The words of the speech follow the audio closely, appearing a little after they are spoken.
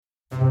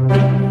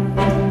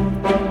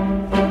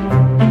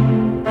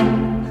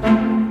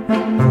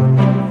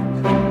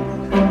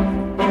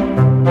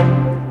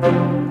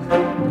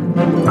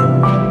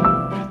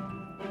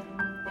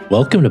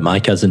Welcome to My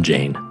Cousin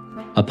Jane,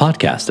 a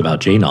podcast about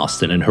Jane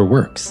Austen and her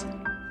works,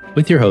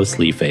 with your host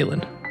Lee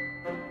Phelan.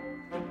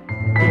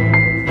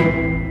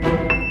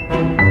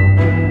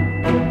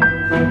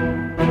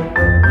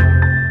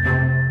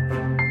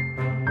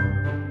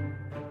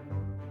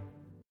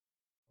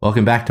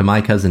 Welcome back to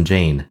My Cousin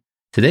Jane.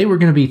 Today we're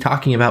going to be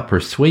talking about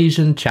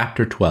Persuasion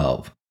Chapter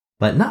 12,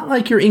 but not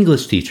like your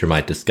English teacher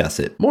might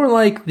discuss it, more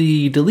like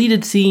the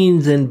deleted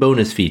scenes and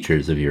bonus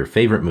features of your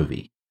favorite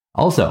movie.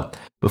 Also,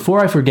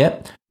 before I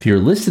forget, if you're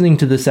listening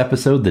to this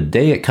episode the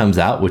day it comes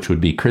out, which would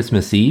be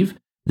Christmas Eve,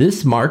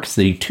 this marks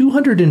the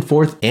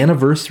 204th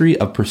anniversary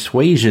of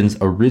Persuasion's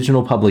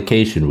original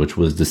publication, which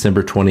was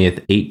December 20th,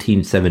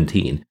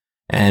 1817.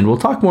 And we'll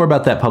talk more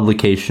about that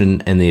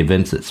publication and the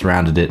events that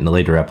surrounded it in a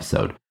later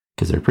episode,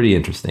 because they're pretty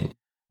interesting.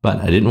 But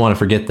I didn't want to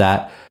forget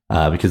that,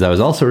 because I was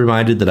also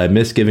reminded that I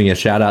missed giving a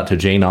shout out to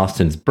Jane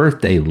Austen's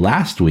birthday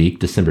last week,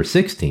 December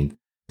 16th.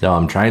 So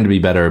I'm trying to be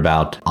better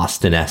about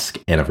Austen-esque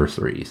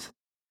anniversaries.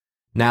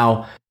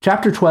 Now,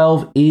 Chapter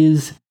 12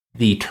 is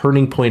the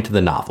turning point of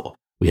the novel.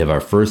 We have our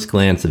first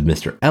glance of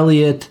Mr.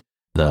 Elliot,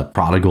 the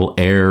prodigal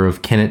heir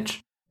of Kennet,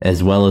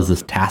 as well as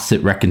this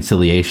tacit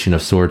reconciliation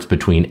of sorts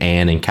between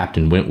Anne and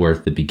Captain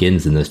Wentworth that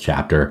begins in this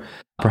chapter,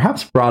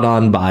 perhaps brought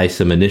on by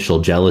some initial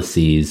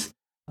jealousies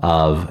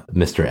of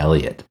Mr.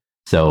 Elliot.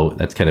 So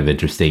that's kind of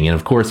interesting. And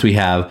of course, we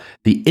have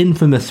the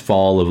infamous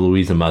fall of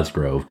Louisa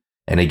Musgrove.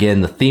 And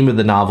again, the theme of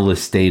the novel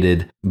is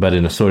stated, but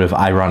in a sort of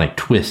ironic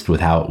twist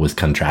with how it was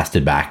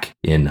contrasted back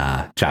in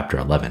Chapter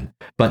 11.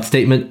 But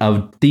statement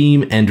of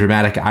theme and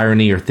dramatic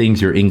irony are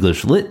things your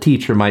English lit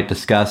teacher might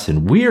discuss,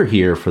 and we're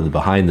here for the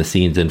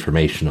behind-the-scenes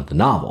information of the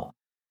novel.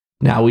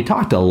 Now, we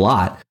talked a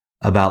lot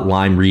about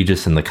Lyme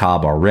Regis and the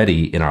Cobb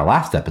already in our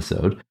last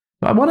episode,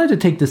 but I wanted to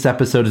take this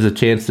episode as a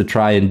chance to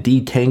try and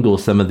detangle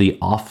some of the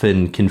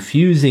often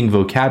confusing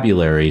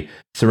vocabulary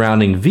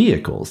surrounding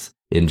vehicles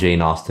in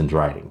Jane Austen's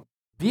writing.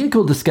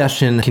 Vehicle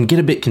discussion can get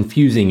a bit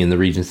confusing in the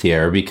Regency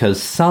era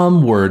because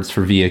some words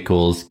for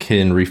vehicles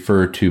can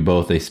refer to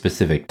both a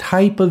specific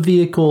type of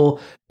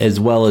vehicle as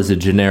well as a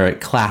generic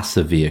class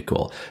of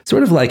vehicle.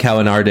 Sort of like how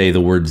in our day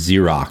the word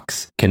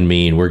Xerox can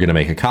mean we're going to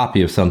make a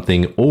copy of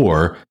something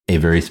or a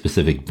very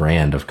specific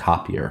brand of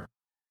copier.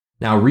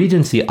 Now,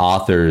 Regency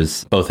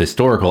authors, both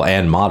historical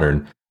and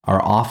modern,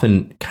 are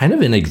often kind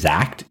of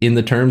inexact in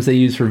the terms they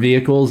use for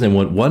vehicles, and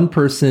what one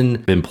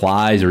person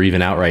implies or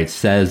even outright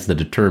says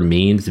that a term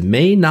means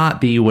may not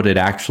be what it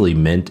actually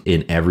meant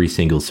in every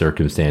single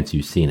circumstance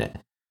you've seen it.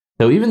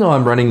 So even though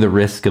I'm running the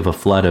risk of a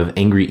flood of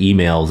angry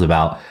emails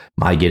about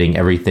my getting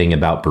everything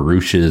about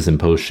barouches and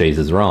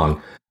postchaises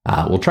wrong,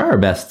 we'll try our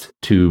best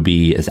to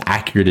be as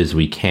accurate as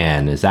we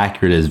can, as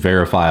accurate as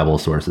verifiable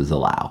sources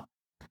allow.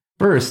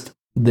 First,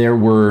 there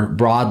were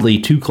broadly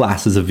two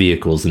classes of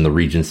vehicles in the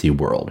Regency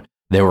world.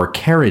 There were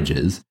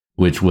carriages,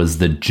 which was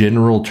the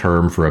general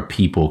term for a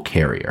people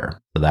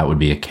carrier. So that would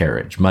be a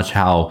carriage, much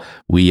how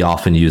we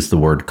often use the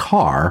word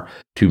car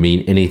to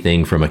mean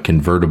anything from a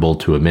convertible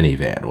to a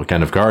minivan. What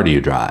kind of car do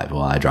you drive?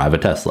 Well, I drive a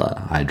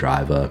Tesla. I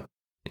drive a,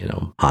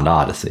 Honda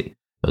Odyssey.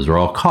 Those are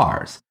all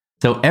cars.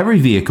 So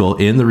every vehicle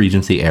in the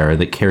Regency era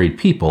that carried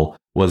people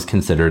was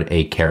considered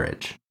a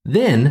carriage.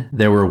 Then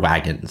there were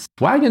wagons.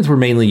 Wagons were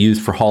mainly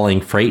used for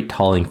hauling freight,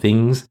 hauling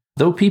things,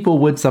 though people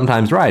would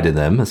sometimes ride in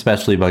them,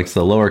 especially amongst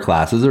the lower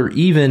classes, or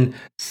even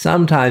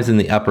sometimes in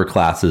the upper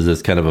classes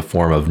as kind of a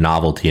form of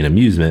novelty and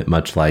amusement,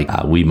 much like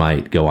we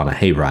might go on a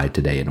hayride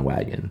today in a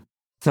wagon.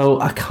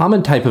 So a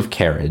common type of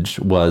carriage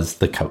was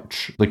the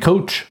coach. The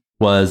coach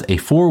was a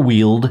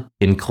four-wheeled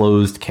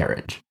enclosed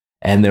carriage,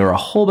 and there were a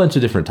whole bunch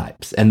of different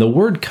types. And the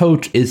word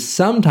coach is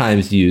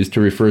sometimes used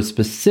to refer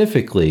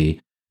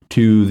specifically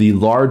to the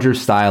larger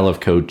style of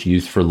coach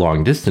used for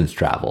long-distance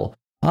travel.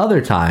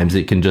 Other times,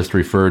 it can just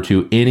refer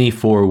to any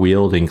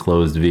four-wheeled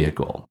enclosed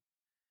vehicle.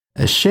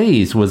 A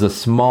chaise was a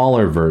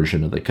smaller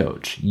version of the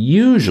coach,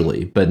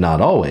 usually, but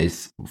not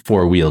always,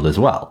 four-wheeled as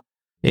well.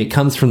 It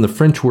comes from the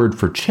French word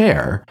for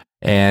chair,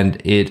 and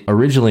it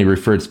originally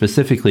referred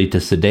specifically to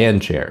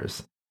sedan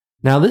chairs.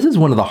 Now, this is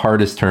one of the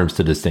hardest terms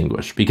to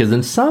distinguish, because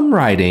in some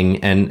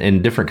writing and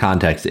in different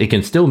contexts, it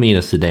can still mean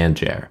a sedan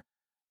chair.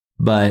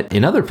 But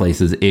in other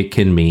places, it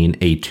can mean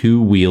a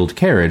two-wheeled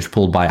carriage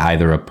pulled by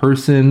either a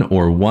person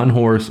or one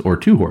horse or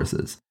two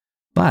horses.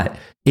 But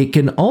it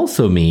can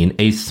also mean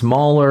a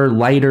smaller,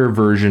 lighter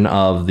version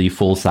of the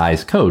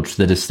full-size coach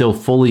that is still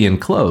fully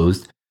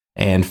enclosed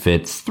and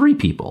fits three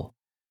people.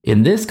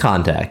 In this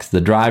context,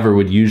 the driver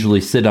would usually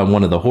sit on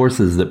one of the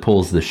horses that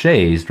pulls the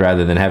chaise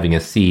rather than having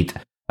a seat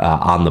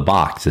on the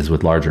box as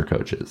with larger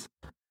coaches.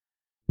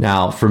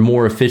 Now, for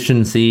more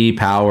efficiency,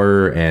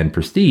 power, and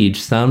prestige,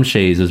 some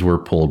chaises were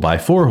pulled by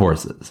four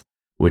horses,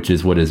 which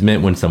is what is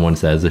meant when someone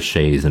says a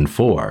chaise and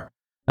four.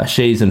 A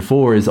chaise and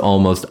four is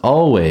almost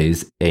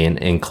always an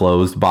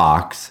enclosed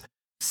box,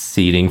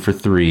 seating for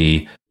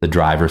three. The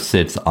driver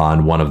sits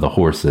on one of the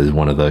horses,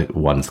 one of the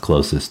ones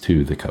closest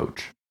to the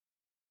coach.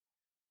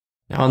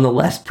 Now, on the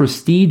less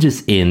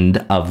prestigious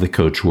end of the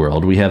coach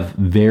world, we have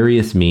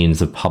various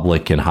means of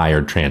public and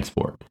hired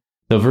transport.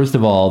 So first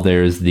of all,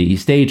 there's the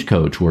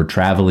stagecoach or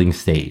traveling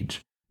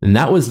stage. And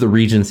that was the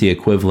Regency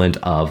equivalent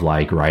of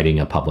like riding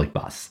a public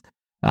bus.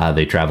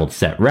 They traveled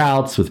set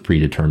routes with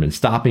predetermined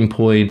stopping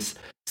points.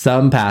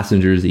 Some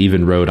passengers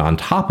even rode on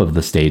top of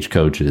the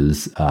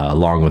stagecoaches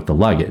along with the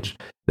luggage.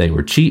 They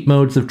were cheap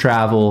modes of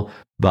travel,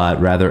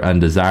 but rather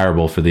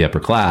undesirable for the upper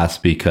class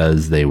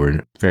because they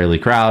were fairly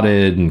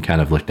crowded and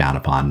kind of looked down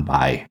upon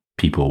by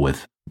people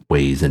with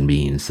ways and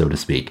means, so to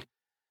speak.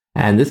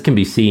 And this can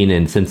be seen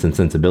in Sense and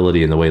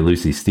Sensibility in the way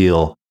Lucy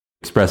Steele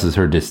expresses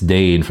her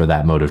disdain for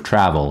that mode of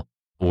travel,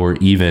 or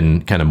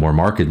even kind of more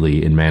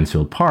markedly in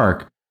Mansfield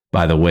Park,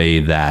 by the way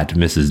that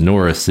Mrs.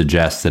 Norris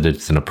suggests that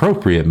it's an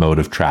appropriate mode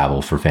of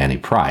travel for Fanny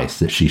Price,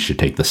 that she should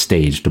take the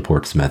stage to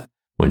Portsmouth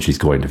when she's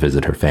going to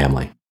visit her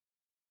family.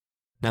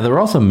 Now, there were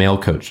also mail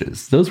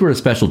coaches. Those were a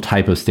special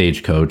type of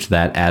stagecoach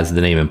that, as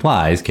the name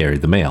implies,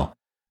 carried the mail.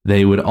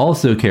 They would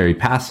also carry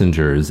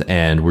passengers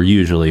and were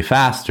usually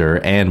faster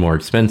and more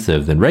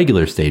expensive than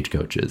regular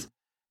stagecoaches.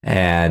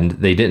 And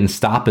they didn't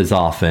stop as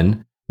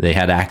often. They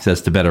had access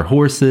to better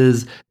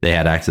horses. They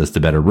had access to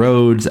better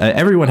roads.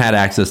 Everyone had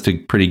access to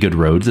pretty good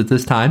roads at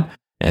this time.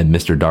 And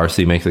Mr.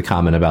 Darcy makes a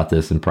comment about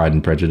this in Pride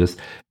and Prejudice.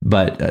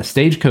 But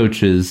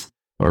stagecoaches,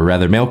 or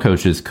rather mail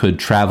coaches, could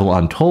travel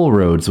on toll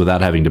roads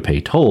without having to pay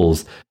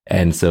tolls.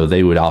 And so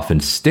they would often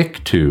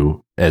stick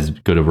to as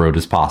good a road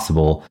as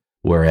possible,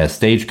 whereas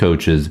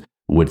stagecoaches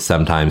would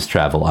sometimes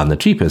travel on the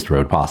cheapest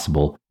road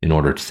possible in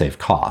order to save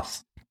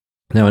costs.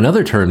 Now,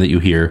 another term that you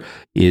hear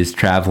is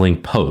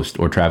traveling post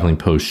or traveling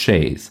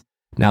post-chaise.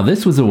 Now,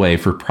 this was a way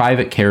for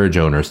private carriage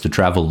owners to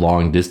travel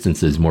long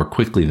distances more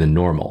quickly than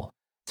normal.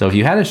 So if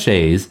you had a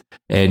chaise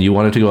and you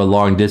wanted to go a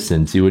long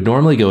distance, you would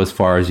normally go as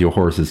far as your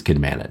horses could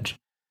manage.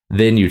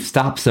 Then you'd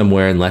stop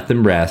somewhere and let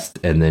them rest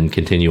and then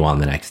continue on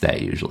the next day,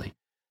 usually.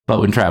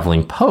 But when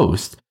traveling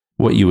post,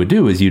 what you would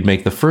do is you'd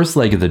make the first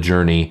leg of the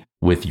journey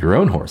with your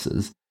own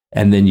horses,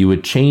 and then you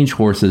would change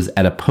horses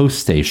at a post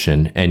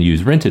station and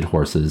use rented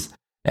horses.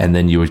 And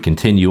then you would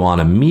continue on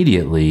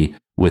immediately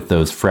with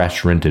those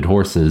fresh rented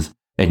horses,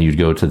 and you'd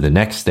go to the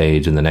next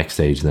stage and the next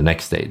stage and the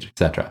next stage,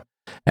 etc.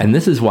 And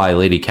this is why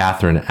Lady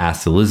Catherine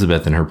asked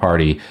Elizabeth and her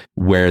party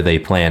where they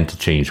planned to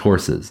change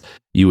horses.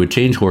 You would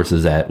change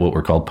horses at what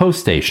were called post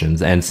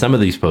stations, and some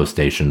of these post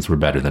stations were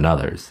better than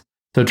others.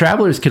 So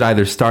travelers could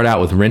either start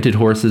out with rented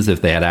horses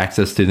if they had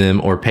access to them,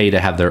 or pay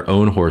to have their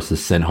own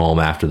horses sent home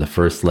after the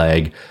first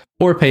leg,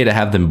 or pay to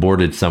have them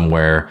boarded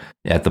somewhere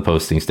at the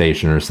posting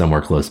station or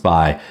somewhere close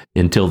by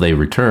until they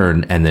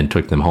returned and then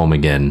took them home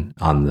again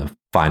on the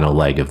final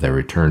leg of their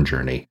return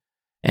journey.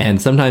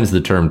 And sometimes the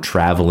term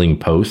traveling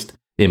post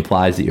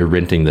implies that you're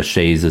renting the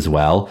chaise as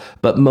well,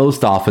 but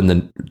most often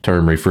the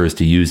term refers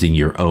to using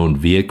your own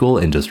vehicle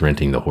and just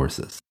renting the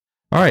horses.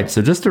 All right,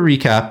 so just to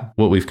recap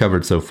what we've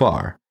covered so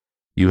far,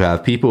 you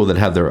have people that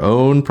have their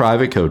own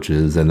private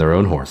coaches and their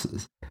own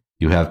horses.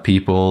 You have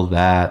people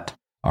that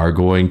are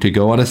going to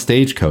go on a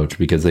stagecoach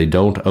because they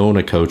don't own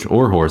a coach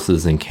or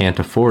horses and can't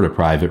afford a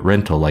private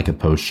rental like a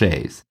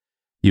post-chaise.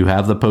 You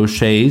have the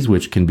post-chaise,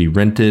 which can be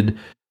rented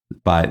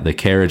by the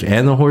carriage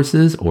and the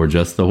horses or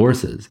just the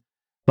horses.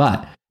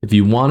 But if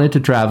you wanted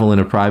to travel in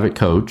a private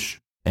coach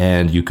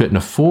and you couldn't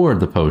afford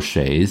the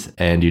post-chaise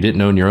and you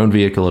didn't own your own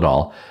vehicle at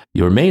all,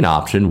 your main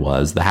option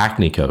was the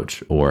hackney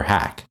coach or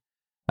hack.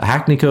 A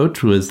hackney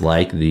coach was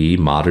like the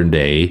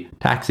modern-day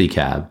taxi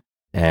cab.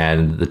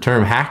 And the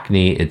term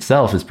hackney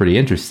itself is pretty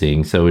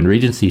interesting. So in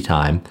Regency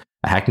time,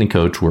 a hackney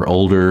coach were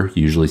older,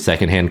 usually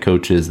secondhand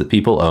coaches that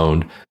people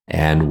owned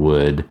and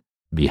would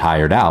be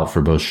hired out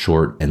for both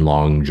short and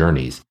long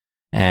journeys.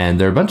 And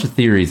there are a bunch of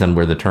theories on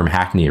where the term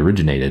hackney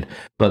originated.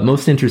 But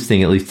most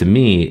interesting, at least to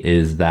me,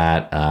 is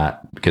that,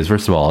 because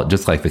first of all,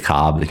 just like the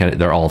cob,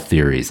 they're all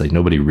theories. Like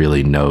nobody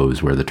really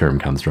knows where the term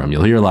comes from.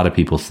 You'll hear a lot of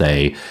people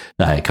say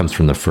it comes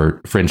from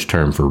the French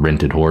term for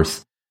rented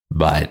horse.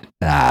 But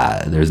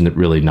there's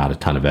really not a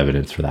ton of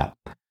evidence for that.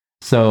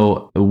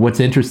 So what's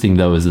interesting,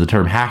 though, is the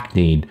term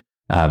hackneyed,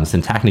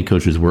 since hackney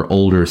coaches were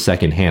older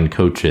secondhand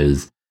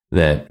coaches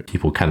that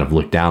people kind of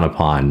looked down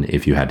upon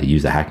if you had to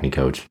use a hackney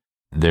coach.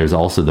 There's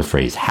also the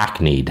phrase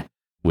hackneyed,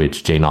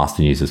 which Jane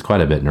Austen uses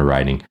quite a bit in her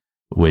writing,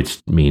 which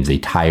means a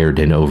tired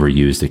and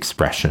overused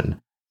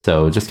expression.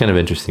 So just kind of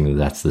interesting that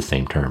that's the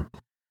same term.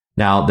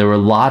 Now, there were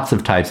lots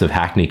of types of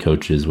hackney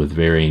coaches with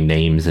varying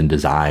names and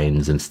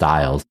designs and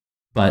styles.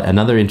 But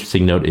another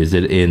interesting note is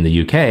that in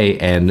the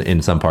UK and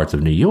in some parts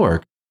of New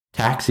York,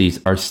 taxis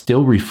are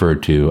still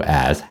referred to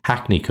as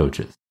hackney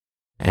coaches.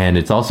 And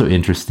it's also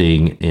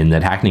interesting in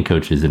that hackney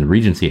coaches in the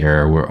Regency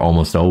era were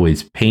almost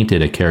always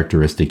painted a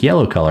characteristic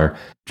yellow color,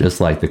 just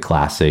like the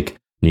classic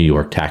New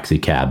York taxi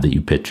cab that you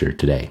picture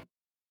today.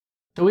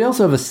 So we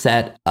also have a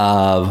set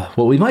of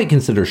what we might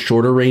consider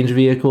shorter range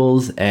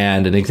vehicles,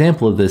 and an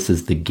example of this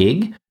is the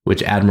gig,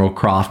 which Admiral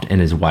Croft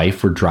and his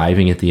wife were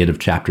driving at the end of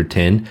chapter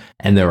 10.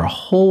 And there are a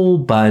whole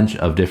bunch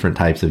of different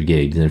types of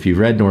gigs. And if you've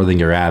read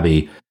Northanger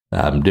Abbey,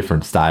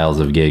 different styles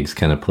of gigs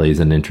kind of plays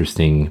an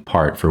interesting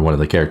part for one of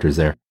the characters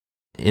there.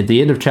 At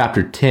the end of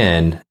chapter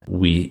 10,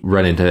 we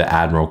run into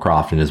Admiral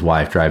Croft and his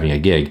wife driving a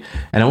gig.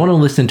 And I want to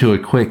listen to a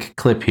quick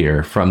clip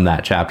here from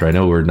that chapter. I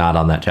know we're not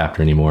on that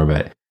chapter anymore,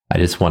 but I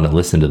just want to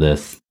listen to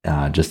this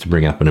just to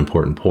bring up an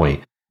important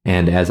point.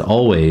 And as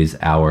always,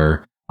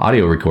 our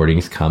audio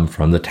recordings come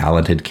from the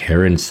talented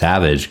Karen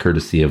Savage,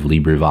 courtesy of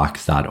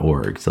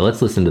LibriVox.org. So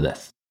let's listen to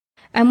this.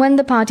 And when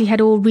the party had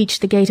all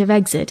reached the gate of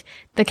exit,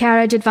 the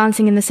carriage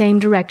advancing in the same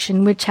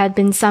direction which had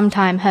been some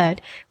time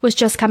heard, was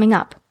just coming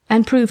up,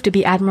 and proved to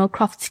be Admiral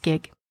Croft's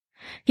gig.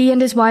 He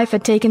and his wife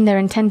had taken their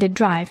intended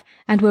drive,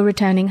 and were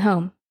returning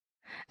home.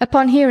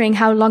 Upon hearing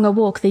how long a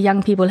walk the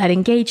young people had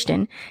engaged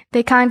in,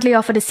 they kindly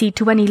offered a seat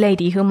to any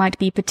lady who might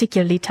be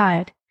particularly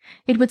tired.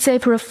 It would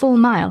save her a full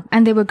mile,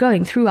 and they were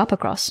going through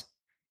Uppercross.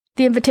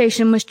 The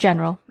invitation was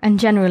general, and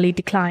generally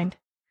declined.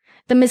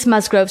 The Miss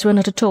Musgroves were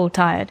not at all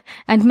tired,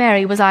 and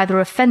Mary was either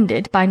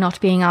offended by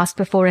not being asked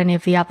before any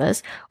of the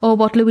others, or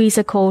what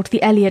Louisa called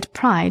the Elliot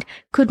pride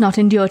could not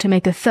endure to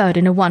make a third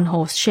in a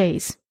one-horse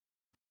chaise.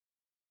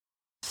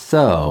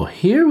 So,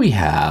 here we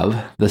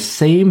have the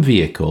same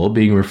vehicle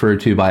being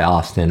referred to by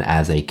Austen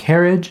as a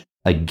carriage,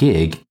 a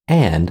gig,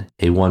 and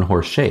a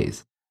one-horse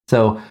chaise.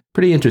 So,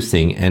 pretty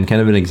interesting, and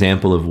kind of an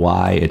example of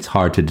why it's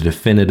hard to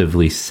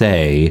definitively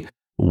say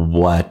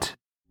what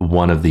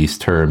one of these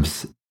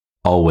terms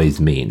always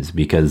means,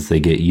 because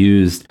they get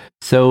used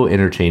so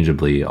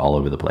interchangeably all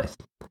over the place.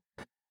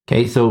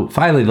 Okay, so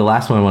finally, the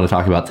last one I want to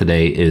talk about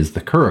today is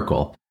the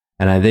curricle.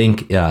 And I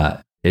think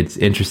it's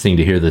interesting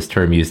to hear this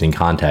term used in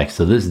context.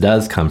 So this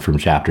does come from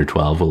chapter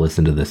 12. We'll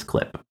listen to this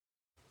clip.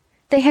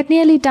 They had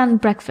nearly done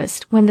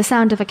breakfast when the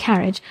sound of a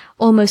carriage,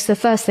 almost the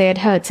first they had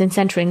heard since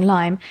entering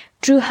Lyme,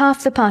 drew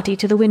half the party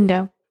to the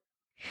window.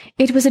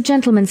 It was a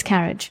gentleman's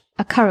carriage,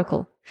 a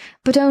curricle,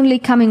 but only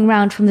coming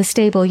round from the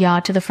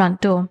stable-yard to the front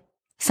door.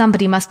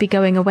 Somebody must be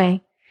going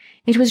away.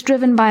 It was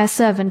driven by a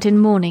servant in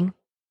mourning.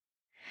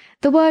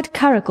 The word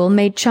curricle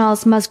made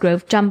Charles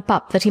Musgrove jump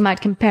up that he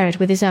might compare it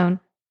with his own.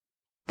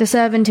 The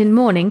servant in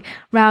mourning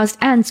roused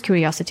Anne's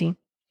curiosity,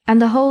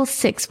 and the whole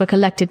 6 were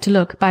collected to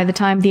look by the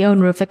time the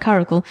owner of the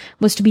curricle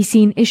was to be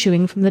seen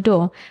issuing from the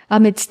door,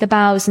 amidst the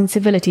bows and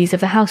civilities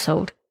of the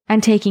household,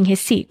 and taking his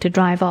seat to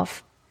drive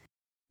off.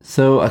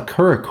 So a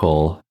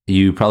curricle,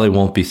 you probably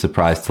won't be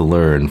surprised to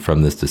learn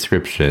from this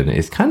description,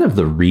 is kind of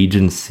the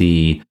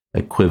Regency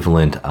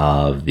equivalent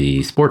of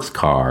the sports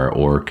car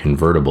or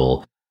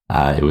convertible.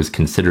 It was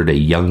considered a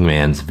young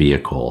man's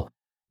vehicle,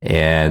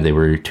 and they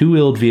were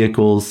two-wheeled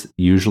vehicles,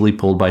 usually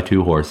pulled by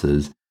 2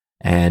 horses.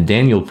 And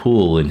Daniel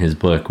Poole, in his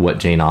book What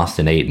Jane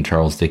Austen Ate and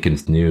Charles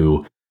Dickens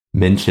Knew,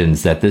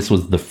 mentions that this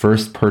was the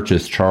first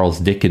purchase Charles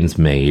Dickens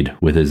made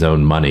with his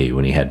own money.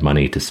 When he had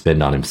money to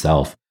spend on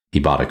himself, he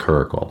bought a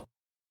curricle.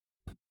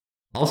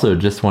 Also,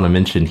 just want to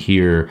mention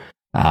here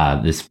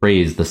this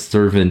phrase, the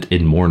servant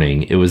in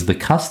mourning. It was the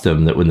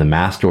custom that when the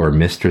master or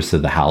mistress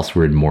of the house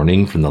were in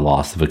mourning from the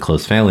loss of a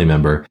close family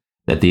member,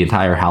 that the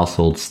entire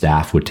household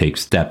staff would take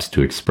steps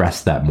to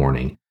express that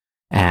mourning.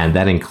 And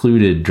that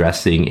included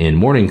dressing in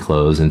mourning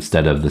clothes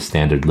instead of the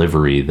standard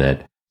livery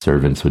that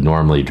servants would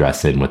normally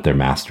dress in with their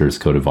master's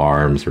coat of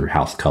arms or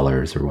house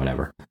colors or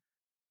whatever.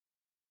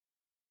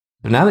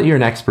 So now that you're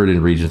an expert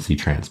in Regency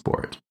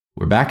transport,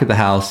 we're back at the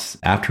house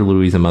after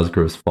Louisa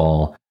Musgrove's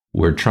fall.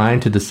 We're trying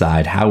to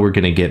decide how we're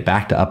going to get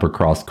back to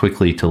Uppercross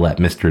quickly to let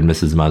Mr. and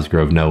Mrs.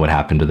 Musgrove know what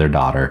happened to their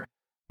daughter.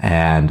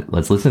 And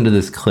let's listen to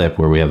this clip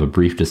where we have a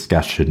brief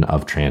discussion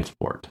of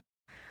transport.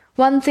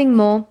 One thing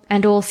more,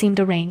 and all seemed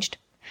arranged.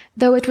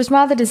 Though it was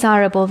rather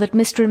desirable that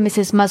Mr. and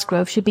Mrs.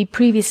 Musgrove should be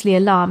previously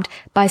alarmed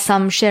by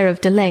some share of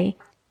delay,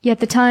 yet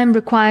the time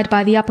required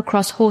by the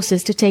Uppercross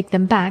horses to take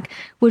them back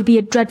would be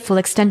a dreadful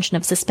extension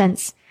of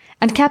suspense,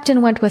 and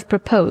Captain Wentworth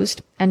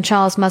proposed, and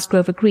Charles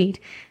Musgrove agreed,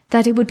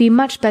 that it would be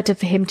much better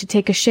for him to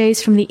take a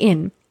chaise from the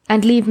inn,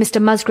 and leave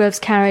Mr. Musgrove's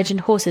carriage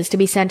and horses to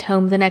be sent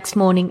home the next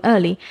morning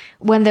early,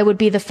 when there would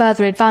be the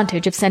further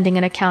advantage of sending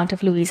an account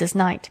of Louisa's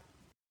night.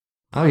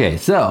 Okay,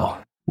 so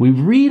we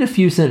read a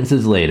few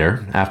sentences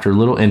later, after a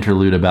little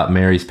interlude about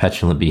Mary's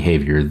petulant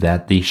behavior,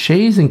 that the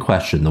chaise in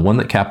question, the one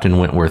that Captain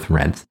Wentworth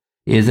rents,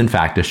 is in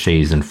fact a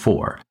chaise and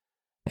 4.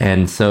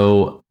 And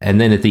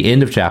then at the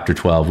end of chapter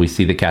 12, we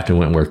see that Captain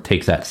Wentworth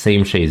takes that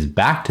same chaise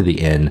back to the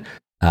inn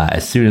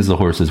as soon as the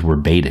horses were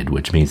baited,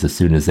 which means as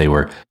soon as they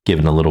were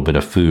given a little bit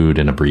of food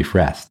and a brief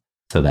rest.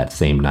 So that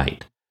same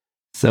night.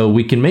 So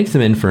we can make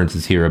some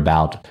inferences here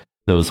about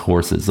those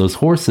horses. Those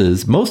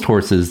horses, most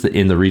horses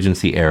in the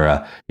Regency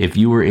era, if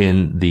you were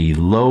in the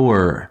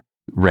lower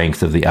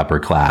ranks of the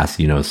upper class,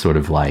 sort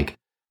of like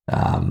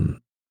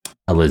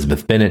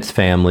Elizabeth Bennet's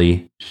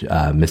family,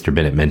 Mr.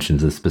 Bennet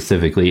mentions this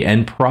specifically,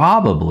 and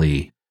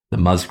probably the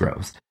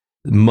Musgroves.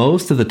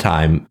 Most of the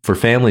time, for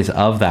families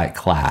of that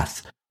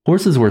class,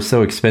 horses were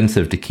so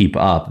expensive to keep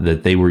up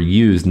that they were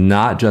used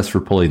not just for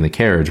pulling the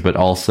carriage, but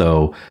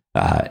also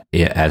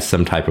as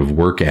some type of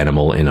work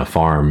animal in a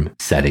farm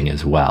setting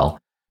as well.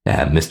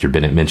 Mr.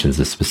 Bennet mentions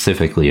this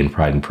specifically in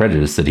Pride and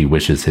Prejudice, that he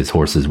wishes his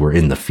horses were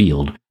in the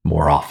field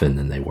more often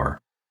than they were.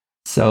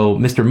 So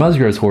Mr.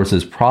 Musgrove's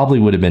horses probably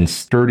would have been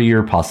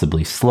sturdier,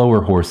 possibly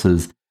slower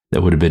horses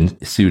that would have been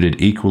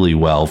suited equally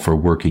well for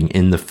working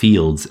in the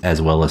fields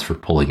as well as for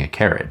pulling a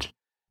carriage.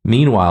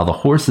 Meanwhile, the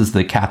horses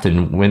that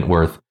Captain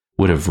Wentworth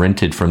would have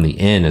rented from the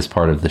inn as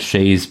part of the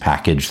chaise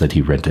package that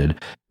he rented,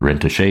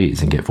 rent a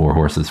chaise and get 4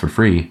 horses for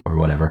free or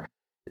whatever.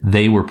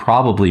 They were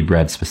probably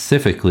bred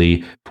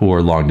specifically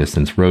for long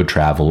distance road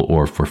travel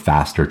or for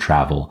faster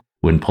travel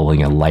when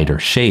pulling a lighter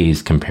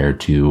chaise compared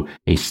to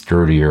a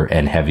sturdier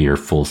and heavier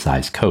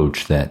full-size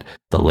coach that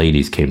the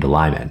ladies came to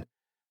Lyme in.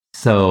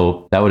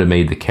 So that would have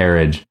made the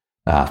carriage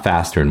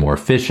faster and more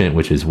efficient,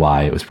 which is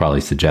why it was probably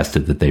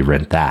suggested that they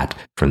rent that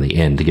from the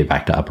inn to get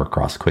back to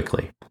Uppercross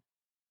quickly.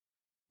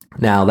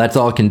 Now, that's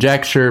all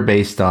conjecture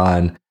based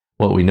on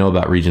what we know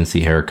about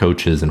Regency era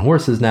coaches and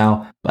horses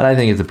now, but I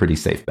think it's a pretty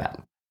safe bet.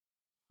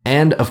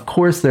 And of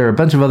course, there are a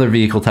bunch of other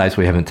vehicle types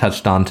we haven't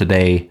touched on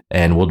today,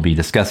 and we'll be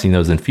discussing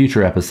those in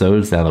future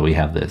episodes now that we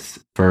have this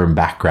firm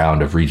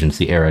background of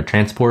Regency era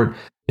transport,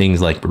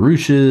 things like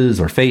barouches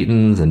or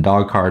phaetons and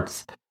dog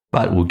carts,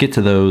 but we'll get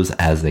to those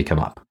as they come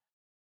up.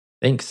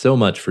 Thanks so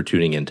much for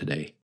tuning in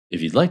today.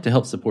 If you'd like to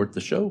help support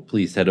the show,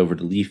 please head over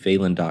to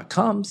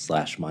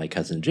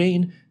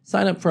leephalen.com/mycousinjane,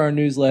 sign up for our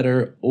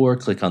newsletter, or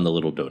click on the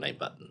little donate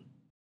button.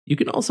 You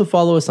can also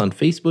follow us on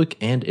Facebook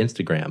and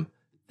Instagram.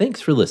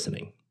 Thanks for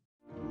listening.